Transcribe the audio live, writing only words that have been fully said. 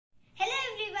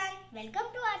welcome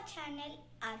to our channel,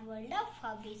 Our World of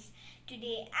Hobbies.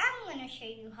 Today I'm going to show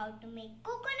you how to make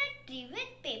coconut tree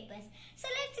with papers. So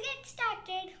let's get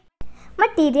started.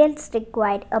 Materials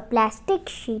required: a plastic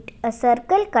sheet, a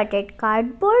circle cutted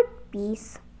cardboard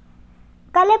piece,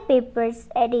 color papers,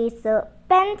 eraser,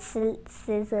 pencil,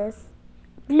 scissors,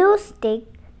 glue stick,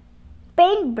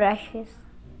 paint brushes,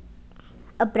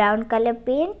 a brown color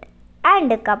paint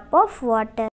and a cup of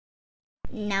water.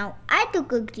 Now I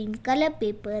took a green color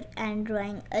paper and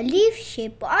drawing a leaf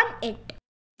shape on it.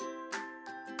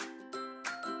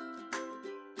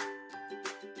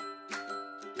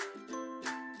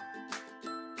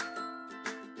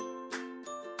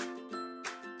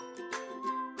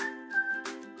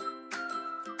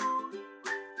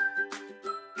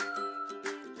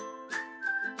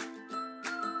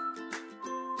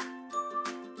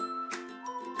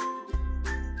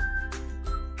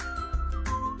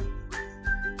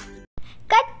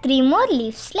 Cut 3 more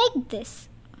leaves like this.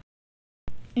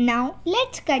 Now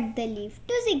let's cut the leaf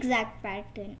to zigzag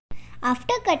pattern.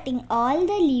 After cutting all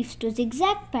the leaves to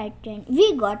zigzag pattern,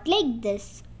 we got like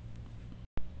this.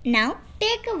 Now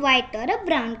take a white or a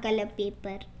brown color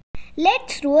paper.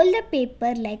 Let's roll the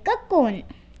paper like a cone.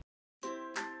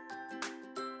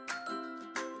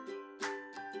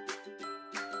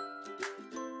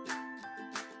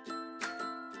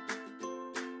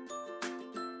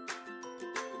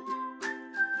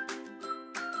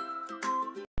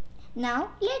 Now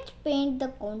let's paint the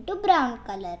cone to brown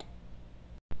color.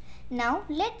 Now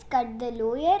let's cut the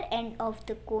lower end of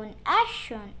the cone as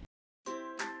shown.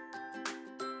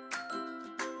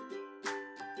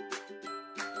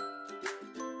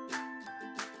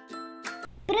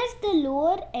 Press the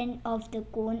lower end of the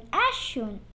cone as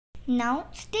shown. Now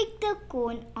stick the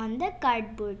cone on the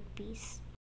cardboard piece.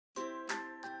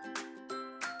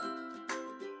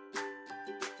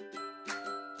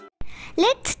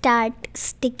 Let's start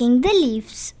sticking the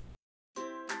leaves.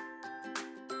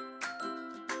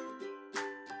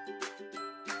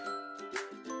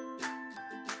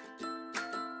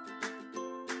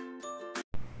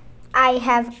 I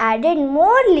have added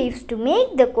more leaves to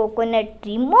make the coconut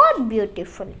tree more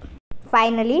beautiful.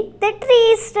 Finally, the tree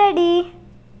is ready.